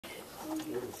All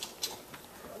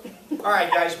right,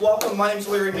 guys, welcome. My name is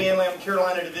Larry Manley. I'm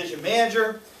Carolina Division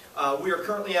Manager. We are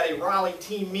currently at a Raleigh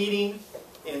team meeting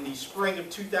in the spring of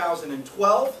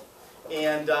 2012.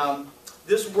 And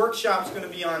this workshop is going to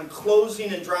be on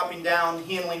closing and dropping down,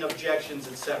 handling objections,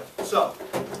 etc. So,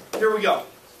 here we go.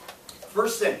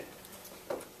 First thing,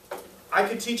 I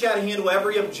could teach you how to handle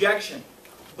every objection,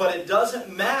 but it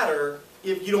doesn't matter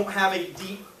if you don't have a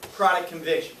deep product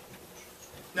conviction.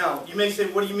 Now, you may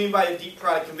say, what do you mean by a deep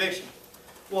product conviction?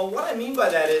 Well, what I mean by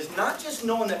that is not just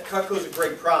knowing that Cutco is a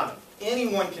great product.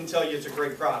 Anyone can tell you it's a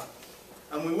great product.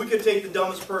 I mean, we could take the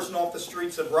dumbest person off the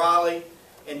streets of Raleigh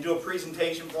and do a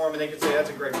presentation for them, and they could say, that's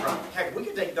a great product. Heck, we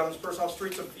could take the dumbest person off the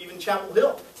streets of even Chapel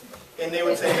Hill, and they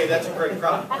would say, hey, that's a great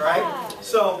product, right?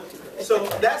 So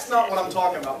that's not what I'm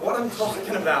talking about. What I'm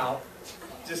talking about,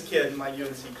 just kidding, my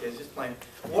UNC kids, just playing.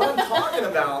 What I'm talking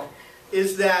about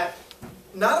is that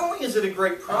not only is it a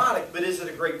great product, but is it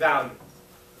a great value?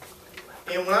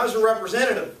 And when I was a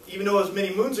representative, even though it was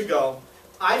many moons ago,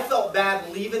 I felt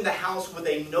bad leaving the house with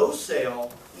a no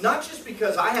sale, not just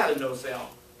because I had a no sale,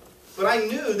 but I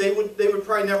knew they would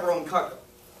probably never own Cutco.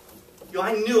 You know,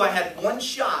 I knew I had one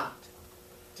shot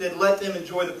to let them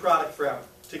enjoy the product forever,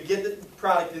 to get the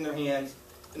product in their hands,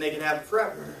 and they can have it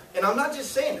forever. And I'm not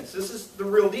just saying this. This is the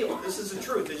real deal. This is the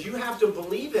truth. Is you have to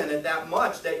believe in it that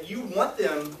much that you want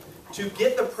them to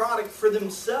get the product for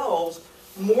themselves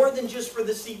more than just for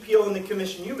the CPO and the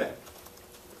commission you make.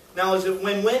 Now, is it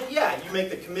win-win? Yeah, you make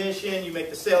the commission, you make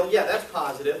the sale. Yeah, that's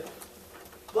positive.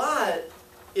 But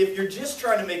if you're just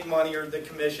trying to make money or the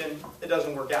commission, it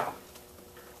doesn't work out.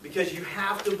 Because you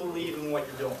have to believe in what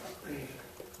you're doing.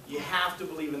 You have to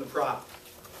believe in the product.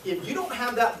 If you don't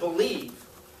have that belief,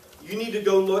 you need to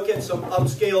go look at some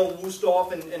upscale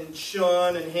Wusthof and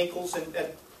Shun and Henkel's and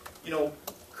at, you know,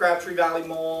 Crabtree Valley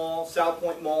Mall, South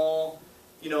Point Mall,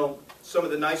 you know, some of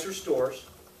the nicer stores.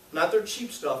 Not their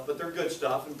cheap stuff, but their good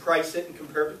stuff, and price it and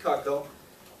compare it to Cutco.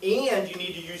 And you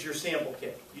need to use your sample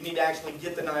kit. You need to actually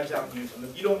get the knives out and use them.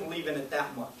 If you don't believe in it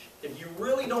that much, if you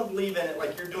really don't believe in it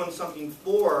like you're doing something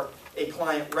for a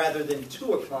client rather than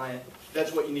to a client,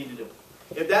 that's what you need to do.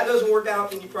 If that doesn't work out,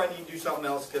 then you probably need to do something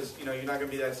else because you're not going to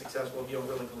be that successful if you don't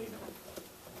really believe in it.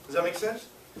 Does that make sense?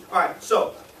 All right,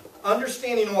 so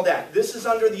understanding all that, this is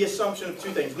under the assumption of two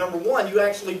things. Number one, you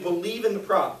actually believe in the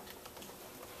product.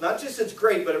 Not just it's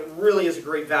great, but it really is a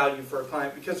great value for a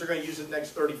client because they're going to use it the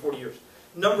next 30, 40 years.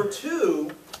 Number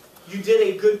two, you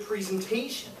did a good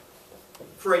presentation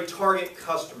for a target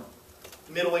customer.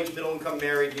 Middle-aged, middle-income,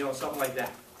 married, something like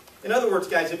that. In other words,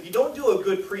 guys, if you don't do a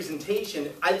good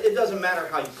presentation, it doesn't matter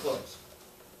how you close.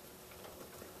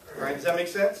 All right, does that make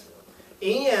sense?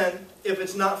 And if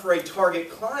it's not for a target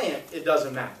client, it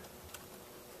doesn't matter.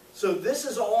 So this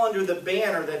is all under the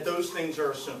banner that those things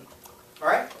are assumed. All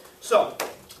right? So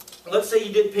let's say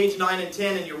you did page 9 and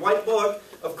 10 in your white book.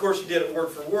 Of course, you did it word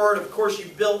for word. Of course, you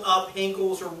built up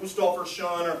Henkel's or Wusthof or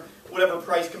Shun or whatever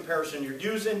price comparison you're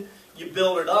using. You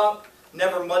build it up.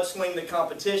 Never mudsling the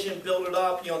competition. Build it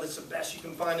up. That's the best you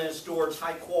can find in a store. It's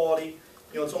high quality.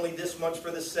 It's only this much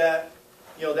for the set.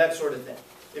 That sort of thing.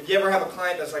 If you ever have a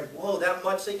client that's like, whoa, that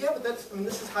much, say, yeah, but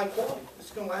this is high quality. This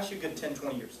is going to last you a good 10,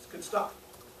 20 years. It's good stuff.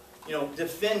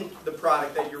 Defend the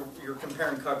product that you're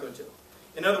comparing Cutco to.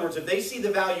 In other words, if they see the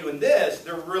value in this,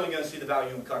 they're really going to see the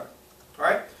value in Cutco. All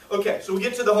right? Okay, so we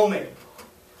get to the homemaker.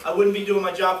 I wouldn't be doing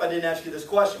my job if I didn't ask you this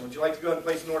question. Would you like to go ahead and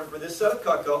place an order for this set of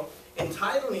Cutco,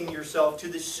 entitling yourself to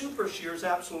the super shears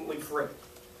absolutely free?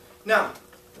 Now,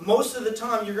 most of the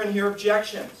time you're going to hear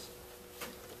objections.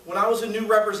 When I was a new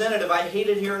representative, I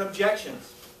hated hearing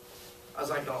objections. I was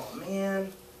like, oh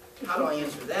man, how do I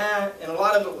answer that? And a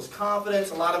lot of it was confidence.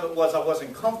 A lot of it was I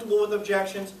wasn't comfortable with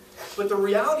objections. But the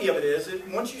reality of it is that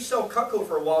once you sell Cutco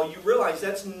for a while, you realize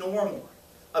that's normal.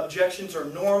 Objections are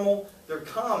normal. They're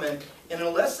common. And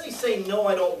unless they say, no,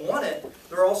 I don't want it,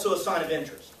 they're also a sign of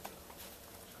interest.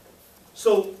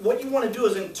 So what you want to do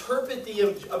is interpret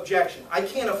the objection. I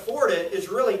can't afford it is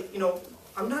really,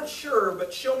 I'm not sure,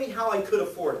 but show me how I could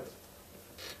afford it.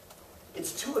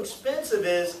 It's too expensive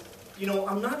is,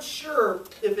 I'm not sure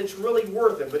if it's really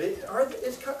worth it, but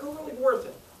is Cutco really worth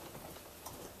it?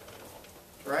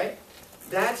 Right?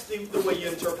 That's the way you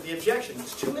interpret the objection.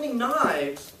 It's too many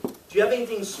knives. Do you have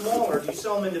anything smaller? Do you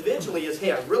sell them individually as,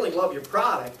 hey, I really love your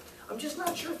product. I'm just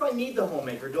not sure if I need the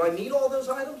homemaker. Do I need all those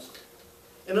items?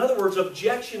 In other words,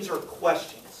 objections are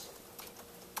questions.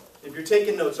 If you're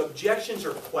taking notes, objections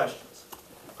are questions.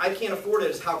 I can't afford it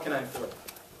is how can I afford it?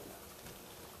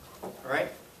 All right?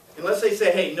 Unless they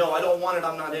say, hey, no, I don't want it,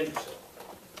 I'm not interested.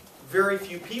 Very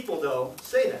few people, though,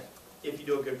 say that if you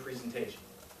do a good presentation.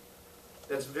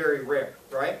 That's very rare,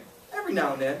 right? Every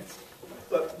now and then,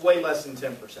 but way less than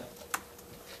 10%.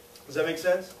 Does that make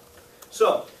sense?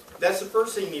 So, that's the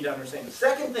first thing you need to understand. The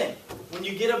second thing, when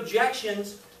you get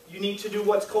objections, you need to do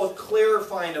what's called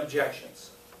clarifying objections.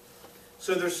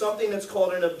 So there's something that's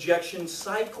called an objection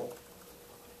cycle,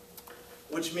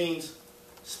 which means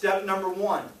step number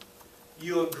one,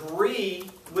 you agree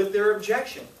with their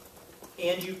objection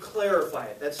and you clarify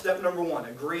it. That's step number one,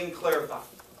 agree and clarify.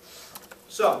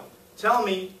 So, tell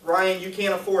me, Ryan, you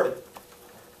can't afford it.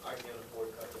 I can't afford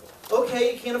it.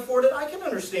 Okay, you can't afford it. I can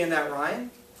understand that,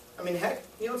 Ryan. I mean, heck,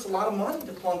 you know, it's a lot of money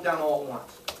to plunk down all at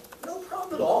once. No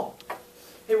problem at all.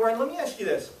 Hey, Ryan, let me ask you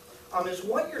this. Is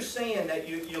what you're saying that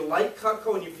you like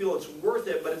Cutco and you feel it's worth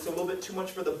it, but it's a little bit too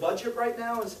much for the budget right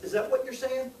now? Is that what you're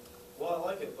saying? Well, I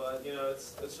like it, but, you know,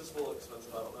 it's just a little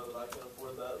expensive. I don't know that I can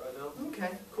afford that right now.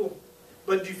 Okay, cool.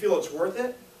 But do you feel it's worth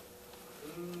it?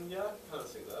 Yeah, I can kind of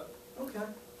see that. Okay.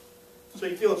 So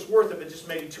you feel it's worth it, but just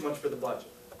maybe too much for the budget?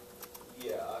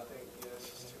 Yeah, I think it's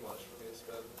just too much for me to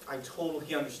spend. I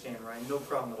totally understand, Ryan. No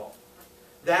problem at all.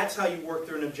 That's how you work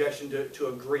through an objection to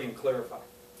agree and clarify.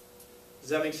 Does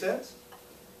that make sense?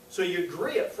 So you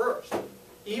agree at first.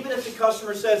 Even if the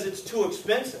customer says it's too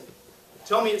expensive.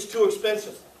 Tell me it's too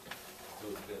expensive. Too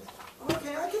expensive.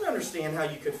 Okay, I can understand how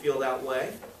you could feel that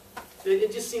way.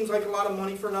 It just seems like a lot of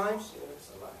money for knives. Yeah, it's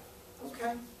a lot.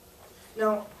 Okay.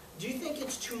 Now, do you think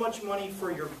it's too much money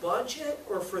for your budget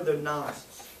or for the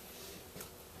knives?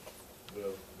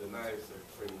 Well, the knives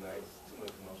are pretty nice. Too much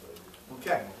for my budget.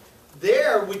 Okay.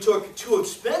 There, we took too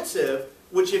expensive,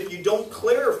 which if you don't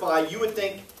clarify, you would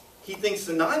think he thinks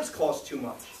the knives cost too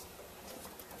much.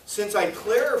 Since I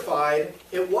clarified,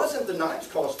 it wasn't the knives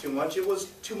cost too much, it was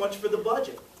too much for the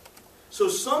budget. So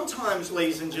sometimes,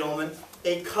 ladies and gentlemen,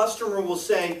 a customer will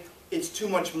say it's too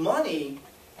much money,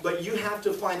 but you have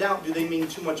to find out, do they mean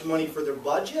too much money for their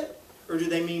budget, or do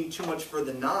they mean too much for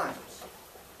the knives?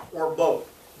 Or both.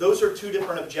 Those are two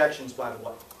different objections, by the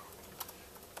way.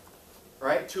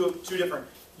 Right? Two different.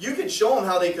 You could show them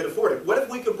how they could afford it. What if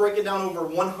we could break it down over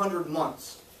 100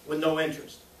 months with no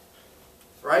interest?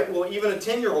 Right? Well, even a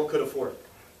 10-year-old could afford it.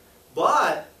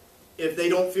 But if they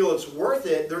don't feel it's worth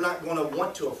it, they're not going to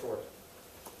want to afford it.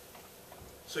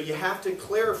 So you have to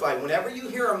clarify. Whenever you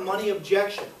hear a money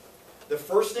objection, the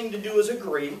first thing to do is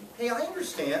agree. Hey, I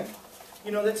understand.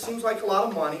 You know, that seems like a lot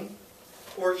of money.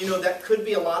 Or, you know, that could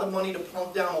be a lot of money to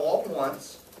plunk down all at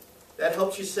once. That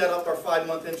helps you set up our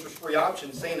 5-month interest-free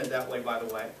option, saying it that way, by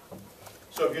the way.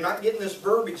 So if you're not getting this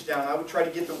verbiage down, I would try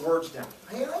to get the words down.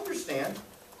 Hey, I understand.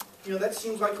 You know, that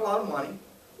seems like a lot of money.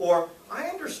 Or, I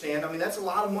understand. I mean, that's a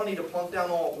lot of money to plunk down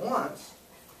all at once.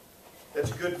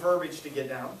 That's good verbiage to get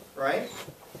down, right?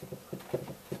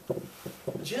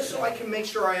 Just so I can make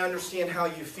sure I understand how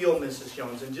you feel, Mrs.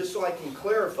 Jones, and just so I can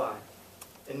clarify.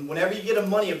 And whenever you get a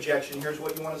money objection, here's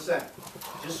what you want to say.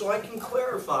 Just so I can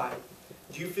clarify,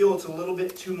 do you feel it's a little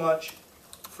bit too much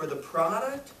for the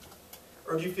product,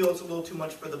 or do you feel it's a little too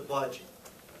much for the budget?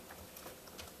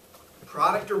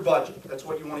 Product or budget, that's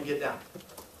what you want to get down.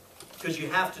 Because you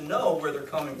have to know where they're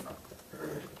coming from.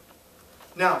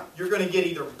 Now, you're going to get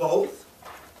either both,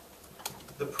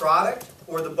 the product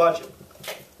or the budget.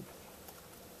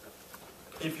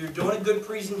 If you're doing a good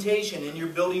presentation and you're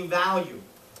building value,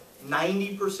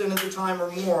 90% of the time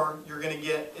or more, you're going to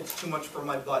get, it's too much for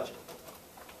my budget.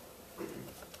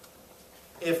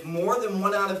 If more than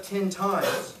 1 out of 10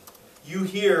 times you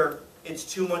hear it's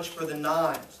too much for the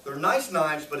knives. They're nice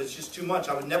knives, but it's just too much.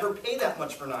 I would never pay that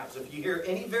much for knives. If you hear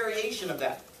any variation of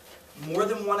that, more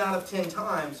than 1 out of 10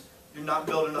 times, you're not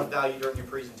building enough value during your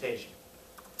presentation.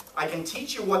 I can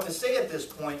teach you what to say at this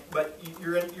point, but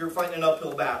you're fighting an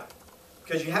uphill battle.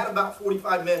 Because you had about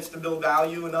 45 minutes to build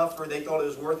value enough where they thought it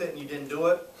was worth it and you didn't do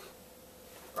it.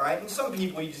 All right? And some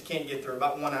people you just can't get through,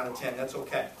 about 1 out of 10. That's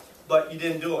okay. But you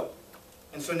didn't do it.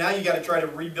 And so now you got to try to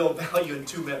rebuild value in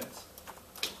 2 minutes.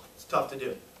 It's tough to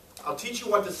do. I'll teach you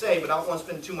what to say, but I don't want to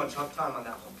spend too much time on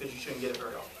that one because you shouldn't get it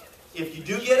very often. If you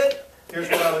do get it, here's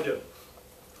what I would do.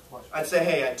 I'd say,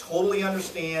 hey, I totally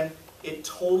understand. It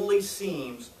totally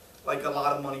seems like a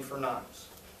lot of money for knives.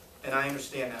 And I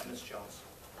understand that, Ms. Jones.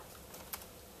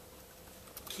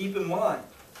 Keep in mind,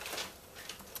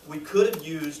 we could have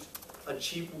used a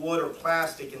cheap wood or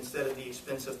plastic instead of the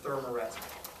expensive thermoresin.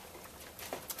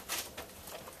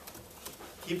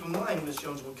 Keep in mind, Ms.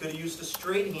 Jones, we could have used a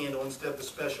straight handle instead of the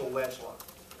special wedge lock.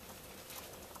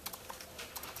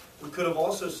 We could have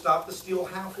also stopped the steel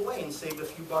halfway and saved a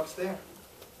few bucks there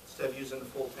instead of using the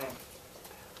full tank.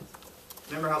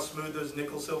 Remember how smooth those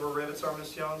nickel-silver rivets are,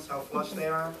 Ms. Jones? How flush they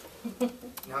are? And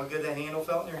how good that handle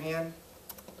felt in your hand?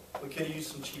 We could have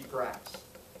used some cheap brass.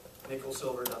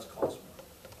 Nickel-silver does cost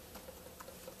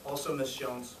more. Also, Ms.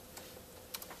 Jones,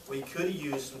 We could have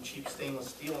used some cheap stainless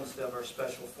steel instead of our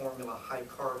special formula high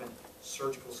carbon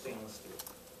surgical stainless steel.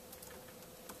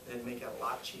 It'd make it a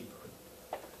lot cheaper.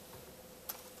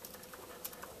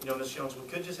 You know, Ms. Jones, we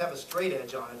could just have a straight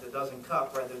edge on it that doesn't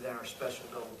cut rather than our special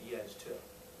double D edge too.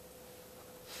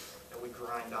 That we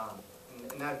grind on.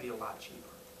 And that'd be a lot cheaper.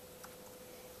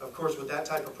 Of course, with that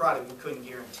type of product, we couldn't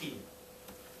guarantee it.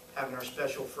 Having our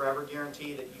special forever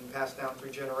guarantee that you can pass down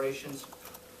through generations,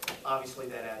 obviously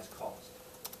that adds cost.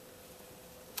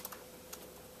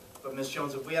 But Ms.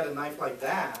 Jones, if we had a knife like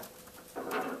that,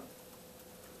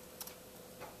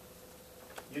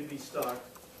 you'd be stuck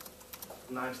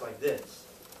with knives like this.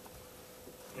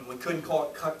 And we couldn't call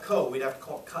it cut co, we'd have to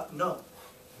call it cut no.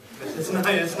 Because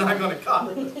it's not going to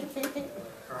cut.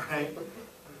 All right?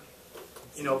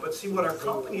 You know, but see what our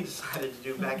company decided to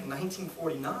do back in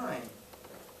 1949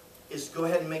 is go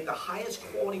ahead and make the highest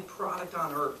quality product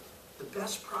on earth, the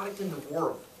best product in the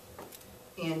world.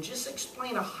 And just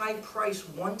explain a high price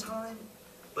one time,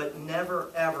 but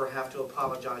never ever have to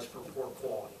apologize for poor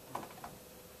quality.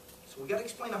 So we got to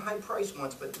explain a high price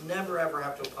once, but never ever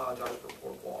have to apologize for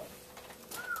poor quality.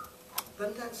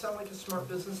 Doesn't that sound like a smart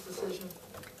business decision?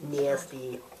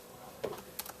 Nasty.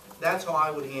 That's how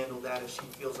I would handle that if she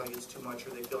feels like it's too much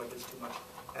or they feel like it's too much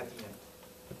at the end.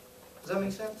 Does that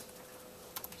make sense?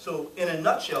 So in a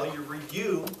nutshell, you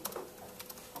review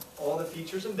all the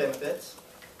features and benefits,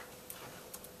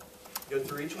 go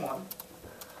through each one,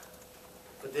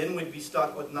 but then we'd be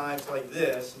stuck with knives like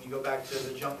this, and you go back to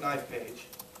the junk knife page,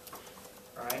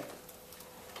 right?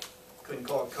 Couldn't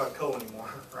call it Cutco anymore,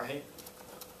 right?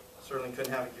 Certainly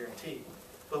couldn't have a guarantee.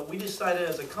 But we decided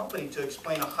as a company to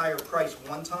explain a higher price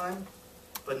one time,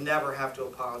 but never have to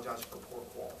apologize for poor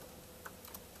quality.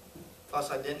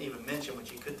 Plus, I didn't even mention,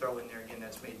 which you could throw in there again,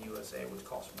 that's made in USA, which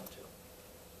costs more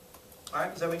too. All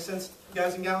right, does that make sense,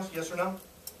 guys and gals? Yes or no?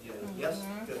 Yes. Yes?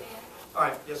 Good. All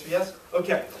right, yes or yes?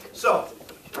 Okay, so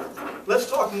let's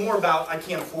talk more about I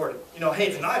can't afford it. You know,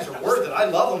 hey, the knives are worth it. I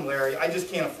love them, Larry. I just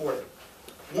can't afford it.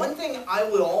 One thing I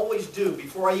would always do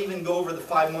before I even go over the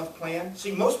 5-month plan,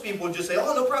 see, most people would just say,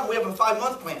 oh, no problem, we have a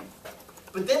 5-month plan.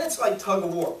 But then it's like tug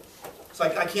of war. It's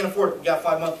like, I can't afford it, we got a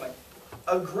 5-month plan.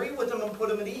 Agree with them and put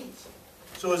them at ease.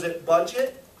 So is it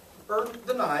budget or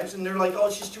the knives? And they're like, oh,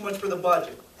 it's just too much for the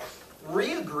budget.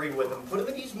 Re-agree with them, put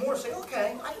them at ease more, say,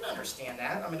 okay, I can understand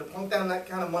that. I mean, to plunk down that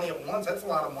kind of money at once, that's a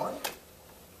lot of money.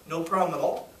 No problem at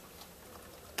all.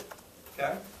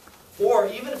 Okay? Or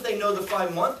even if they know the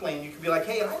 5-month plan, you could be like,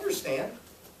 hey, I understand.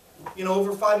 You know,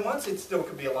 over 5 months, it still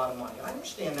could be a lot of money. I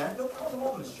understand that. No problem at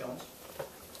all, Ms. Jones.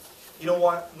 You know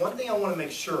what? One thing I want to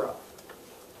make sure of.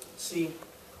 See,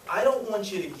 I don't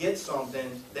want you to get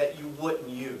something that you wouldn't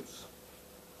use.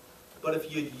 But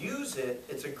if you'd use it,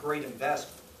 it's a great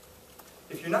investment.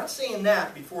 If you're not saying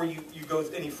that before you go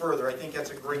any further, I think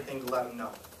that's a great thing to let them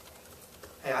know.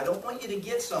 Hey, I don't want you to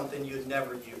get something you'd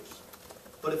never use.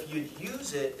 But if you'd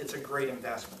use it, it's a great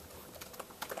investment.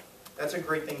 That's a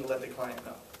great thing to let the client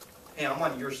know. Hey, I'm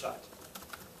on your side.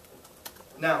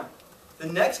 Now, the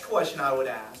next question I would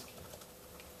ask,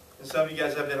 and some of you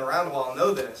guys have been around a while and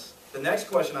know this, the next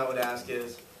question I would ask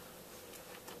is,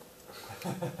 I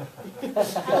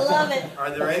love it. are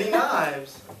there any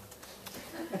knives,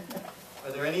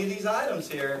 are there any of these items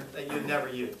here that you'd never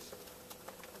use?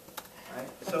 Right?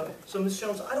 So Ms.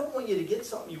 Jones, I don't want you to get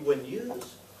something you wouldn't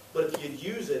use. But if you'd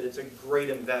use it, it's a great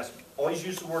investment. Always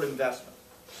use the word investment.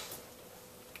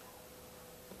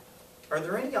 Are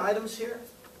there any items here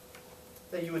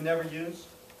that you would never use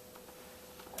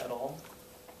at all?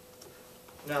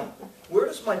 Now, where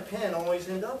does my pen always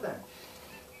end up at?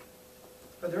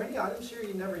 Are there any items here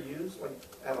you never use, like,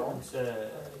 at all?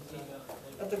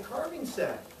 At the carving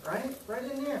set, right? Right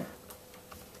in there.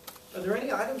 Are there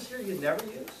any items here you'd never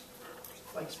use?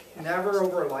 Like, never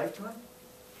over a lifetime?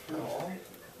 At all?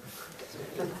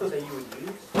 That you would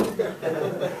use?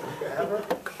 Ever?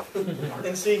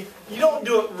 And see, you don't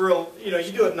do it real, you know,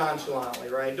 you do it nonchalantly,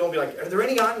 right? Don't be like, are there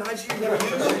any knives you never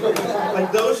use?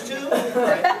 Like those two?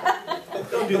 Right?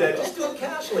 Don't do that. Just do it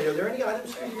casually. Are there any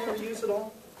items here you never use at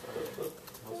all?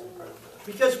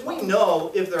 Because we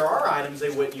know if there are items they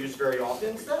wouldn't use very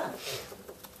often, it's that.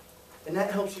 And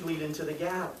that helps you lead into the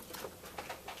galley.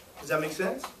 Does that make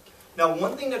sense? Now,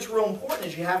 one thing that's real important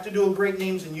is you have to do a great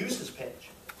names and uses page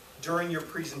during your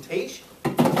presentation.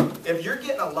 If you're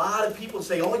getting a lot of people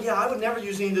say, oh yeah, I would never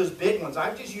use any of those big ones,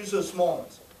 I just use those small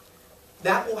ones.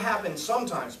 That will happen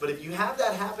sometimes, but if you have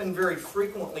that happen very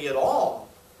frequently at all,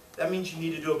 that means you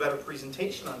need to do a better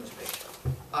presentation on this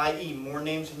page. I.e., more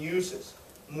names and uses,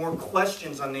 more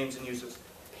questions on names and uses,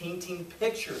 painting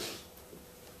pictures,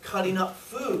 cutting up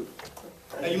food.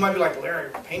 Now you might be like,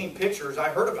 Larry, painting pictures, I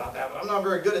heard about that, but I'm not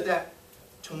very good at that.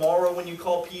 Tomorrow when you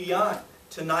call PDI,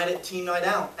 tonight at Team Night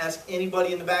Out, ask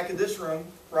anybody in the back of this room,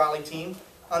 Raleigh team,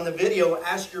 on the video,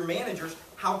 ask your managers,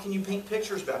 how can you paint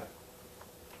pictures better?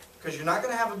 Because you're not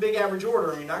going to have a big average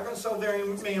order, and you're not going to sell very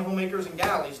many homemakers and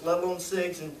galleys, let alone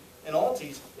SIGs and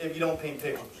Altis, if you don't paint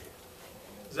pictures.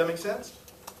 Does that make sense?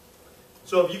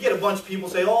 So if you get a bunch of people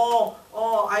say,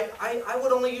 I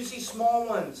would only use these small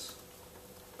ones.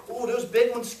 Ooh, those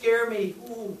big ones scare me.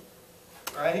 Ooh.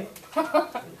 Right?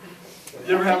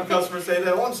 You ever have a customer say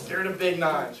that? Oh, I'm scared of big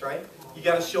knives, right? You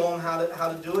got to show them how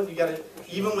to do it. You got to,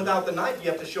 even without the knife, you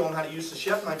have to show them how to use the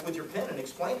chef knife with your pen and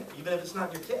explain it, even if it's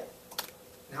not your kit.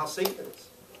 And how safe it is.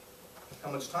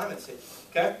 How much time it saves.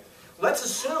 Okay? Let's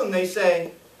assume they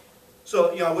say,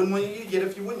 so, I wouldn't want you to get it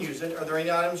if you wouldn't use it. Are there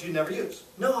any items you never use?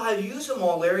 No, I use them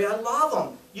all, Larry. I love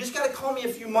them. You just got to call me a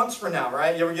few months from now,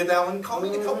 right? You ever get that one? Call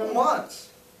me in a couple months.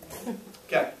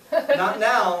 Okay. Not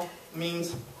now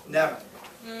means never.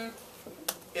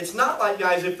 It's not like,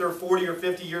 guys, if they're 40 or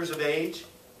 50 years of age,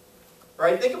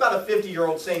 right? Think about a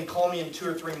 50-year-old saying, call me in 2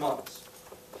 or 3 months.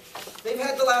 They've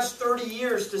had the last 30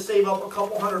 years to save up a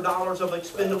couple $100s of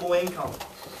expendable income.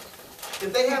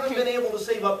 If they haven't been able to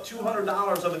save up $200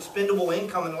 of expendable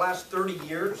income in the last 30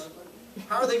 years,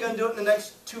 how are they going to do it in the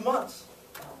next 2 months?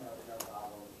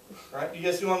 Right? You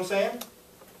guys see what I'm saying?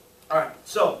 All right.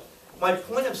 So my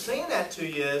point of saying that to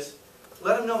you is,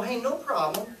 let them know, hey, no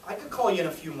problem. I could call you in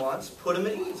a few months. Put them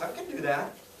at ease. I can do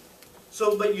that.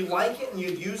 So, but you like it and you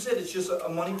use it. It's just a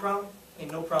money problem. Hey,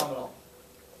 no problem at all.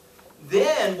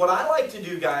 Then what I like to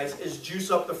do, guys, is juice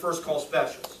up the first call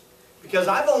specials. Because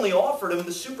I've only offered them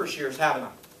the super shears, haven't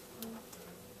I?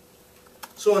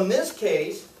 So in this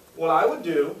case, what I would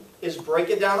do is break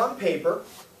it down on paper.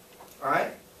 All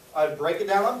right? I'd break it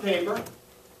down on paper.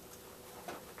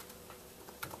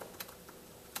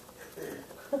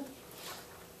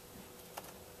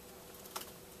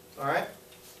 All right?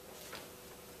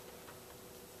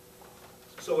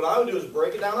 So what I would do is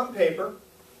break it down on paper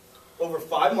over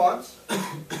 5 months.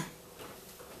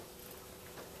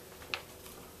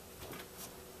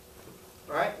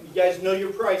 All right, you guys know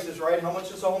your prices, right? How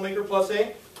much is a homemaker plus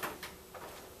A?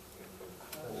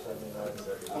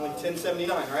 Only $10.79,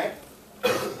 right?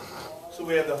 So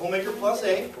we have the homemaker plus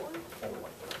A.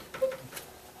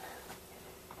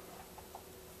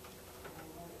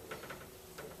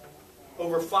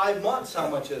 Over 5 months, how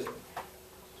much is it?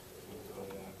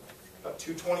 About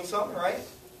 $220 something, right?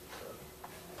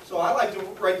 So I like to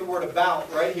write the word about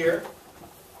right here.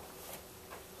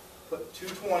 Put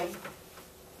 $220.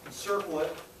 Circle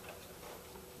it.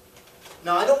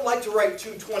 Now I don't like to write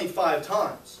 225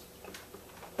 times.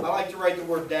 I like to write the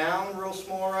word down real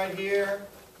small right here.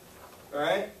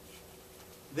 Alright?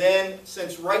 Then,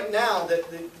 since right now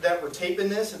that we're taping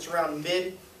this, it's around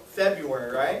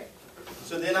mid-February, right?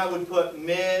 So then I would put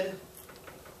mid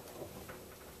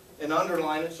and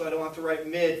underline it so I don't have to write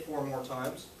mid 4 more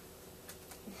times.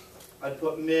 I'd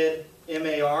put mid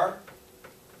M-A-R,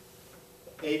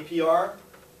 APR,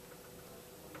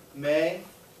 May,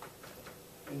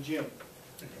 and June.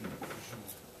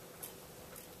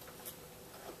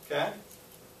 Okay?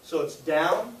 So it's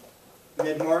down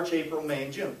mid-March, April, May,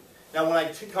 and June. Now when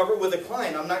I cover it with a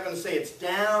client, I'm not going to say it's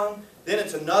down, then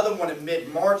it's another one in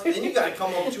mid-March, then you got to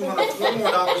come up with $220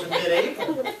 more in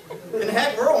mid-April. And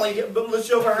heck, we're only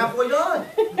let's over halfway done.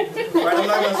 Right? I'm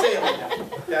not going to say it like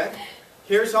that. Okay?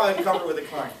 Here's how I cover it with a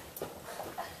client.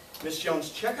 Ms. Jones,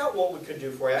 check out what we could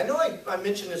do for you. I know I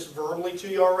mentioned this verbally to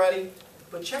you already,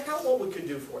 but check out what we could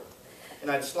do for you. And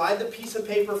I'd slide the piece of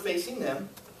paper facing them.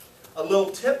 A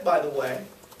little tip, by the way,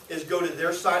 is go to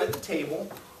their side of the table.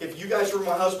 If you guys were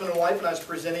my husband and wife and I was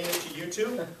presenting it to you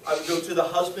two, I would go to the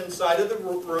husband's side of the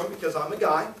room because I'm a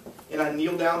guy, and I'd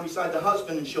kneel down beside the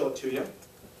husband and show it to you.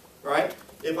 Right?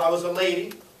 If I was a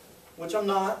lady, which I'm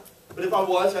not, but if I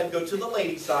was, I'd go to the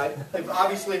lady's side.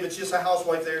 Obviously, if it's just a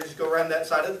housewife there, just go around that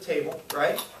side of the table,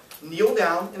 right? Kneel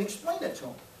down and explain it to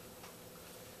them.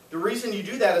 The reason you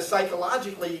do that is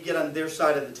psychologically you get on their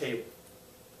side of the table.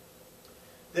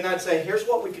 Then I'd say, here's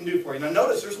what we can do for you. Now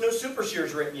notice, there's no super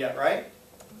shears written yet, right?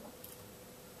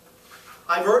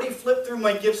 I've already flipped through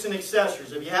my gifts and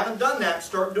accessories. If you haven't done that,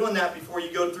 start doing that before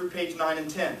you go through page 9 and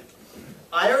 10.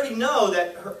 I already know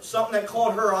that something that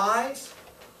caught her eyes,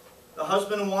 the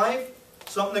husband and wife,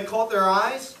 something that caught their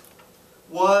eyes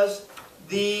was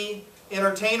the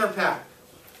entertainer pack.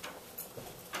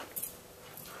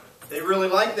 They really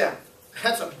like that.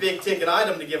 That's a big ticket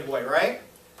item to give away, right?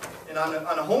 And on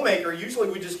a homemaker, usually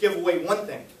we just give away one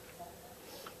thing.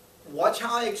 Watch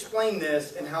how I explain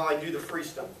this and how I do the free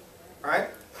stuff. Alright?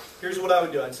 Here's what I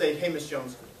would do. I'd say, hey, Miss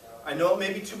Jones, I know it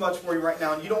may be too much for you right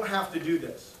now, and you don't have to do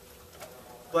this.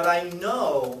 But I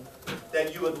know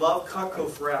that you would love Cutco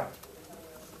forever.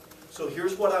 So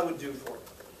here's what I would do for you.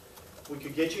 We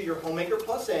could get you your Homemaker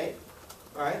Plus 8.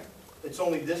 All right? It's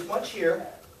only this much here.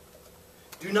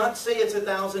 Do not say it's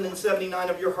 1,079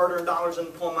 of your hard-earned dollars in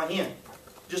the palm of my hand.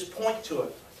 Just point to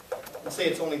it and say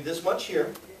it's only this much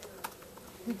here.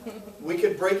 We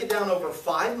could break it down over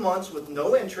 5 months with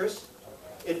no interest.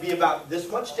 It'd be about this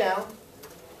much down.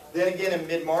 Then again in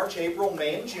mid-March, April,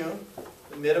 May, and June,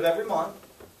 the mid of every month.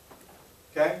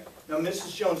 Okay? Now,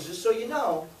 Mrs. Jones, just so you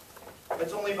know,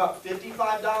 that's only about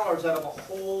 $55 out of a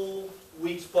whole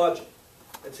week's budget.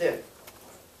 That's it.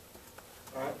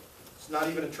 All right? It's not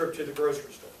even a trip to the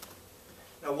grocery store.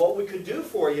 Now, what we could do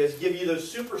for you is give you those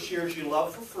super shears you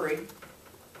love for free.